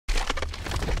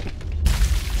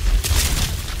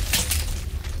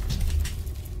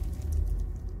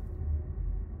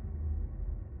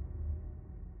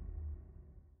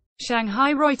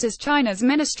Shanghai Reuters. China's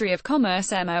Ministry of Commerce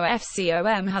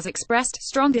MOFCOM has expressed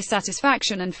strong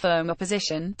dissatisfaction and firm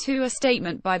opposition to a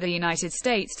statement by the United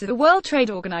States to the World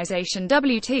Trade Organization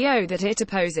WTO that it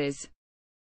opposes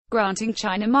granting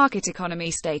China market economy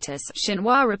status,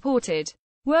 Xinhua reported.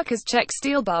 Workers check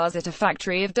steel bars at a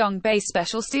factory of Dongbei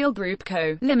Special Steel Group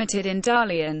Co., Limited in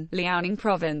Dalian, Liaoning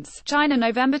Province, China,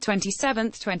 November 27,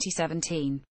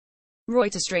 2017.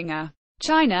 REUTERSStringer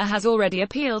China has already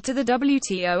appealed to the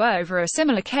WTO over a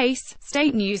similar case,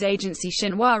 state news agency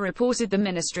Xinhua reported, the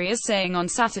ministry as saying on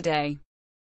Saturday.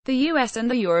 The US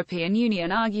and the European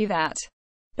Union argue that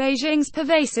Beijing's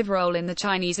pervasive role in the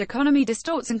Chinese economy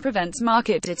distorts and prevents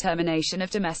market determination of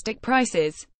domestic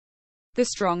prices. The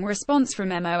strong response from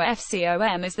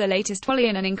MOFCOM is the latest volley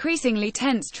in an increasingly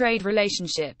tense trade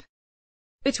relationship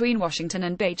between Washington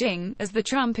and Beijing, as the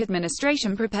Trump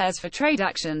administration prepares for trade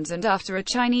actions, and after a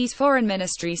Chinese Foreign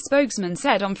Ministry spokesman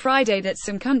said on Friday that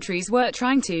some countries were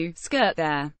trying to skirt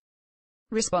their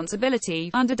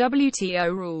responsibility under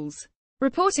WTO rules.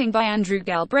 Reporting by Andrew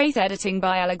Galbraith, editing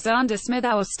by Alexander Smith.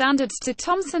 Our standards to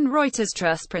Thomson Reuters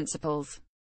Trust Principles.